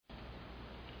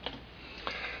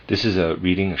This is a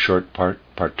reading, a short part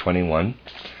 21,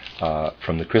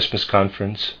 from the Christmas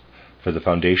Conference for the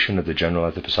Foundation of the General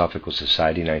Anthroposophical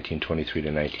Society, 1923 to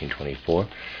 1924.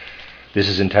 This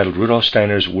is entitled Rudolf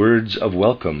Steiner's Words of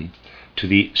Welcome to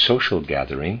the Social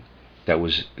Gathering that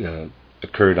was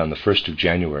occurred on the 1st of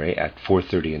January at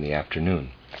 4:30 in the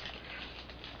afternoon.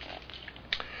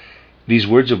 These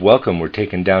words of welcome were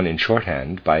taken down in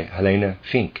shorthand by Helene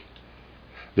Fink.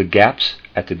 The gaps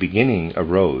at the beginning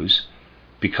arose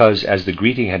because, as the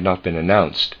greeting had not been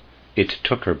announced, it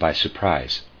took her by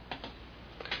surprise.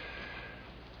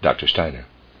 Dr. Steiner.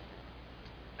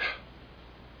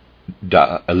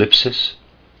 Ellipsis.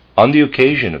 On the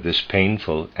occasion of this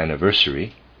painful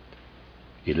anniversary,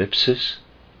 ellipsis,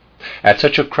 at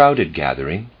such a crowded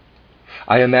gathering,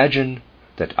 I imagine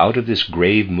that out of this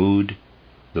grave mood,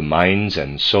 the minds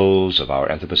and souls of our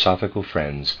anthroposophical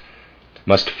friends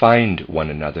must find one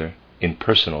another in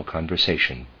personal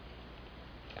conversation.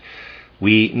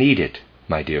 We need it,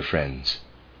 my dear friends.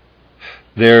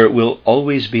 There will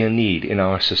always be a need in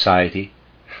our society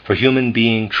for human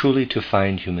being truly to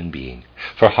find human being,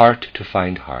 for heart to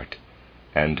find heart,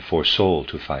 and for soul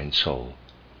to find soul.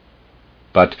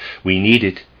 But we need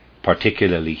it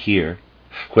particularly here,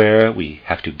 where we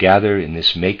have to gather in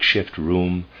this makeshift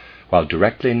room, while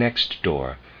directly next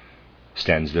door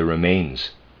stands the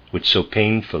remains which so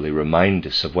painfully remind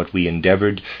us of what we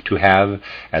endeavored to have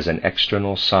as an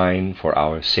external sign for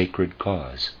our sacred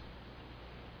cause.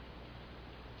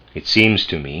 It seems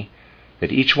to me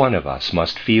that each one of us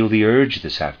must feel the urge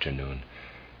this afternoon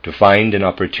to find an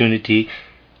opportunity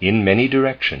in many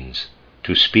directions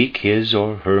to speak his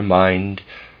or her mind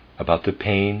about the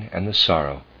pain and the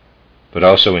sorrow, but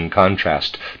also in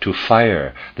contrast to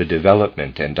fire the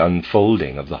development and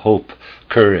unfolding of the hope,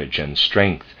 courage, and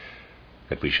strength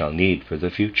that we shall need for the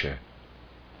future.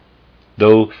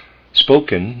 Though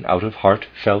spoken out of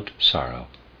heartfelt sorrow,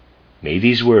 may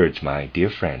these words, my dear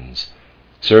friends,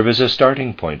 serve as a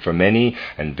starting point for many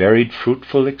and varied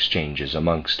fruitful exchanges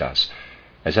amongst us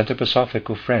as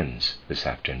anthroposophical friends this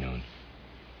afternoon.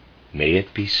 May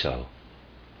it be so.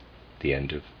 The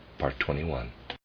end of part 21.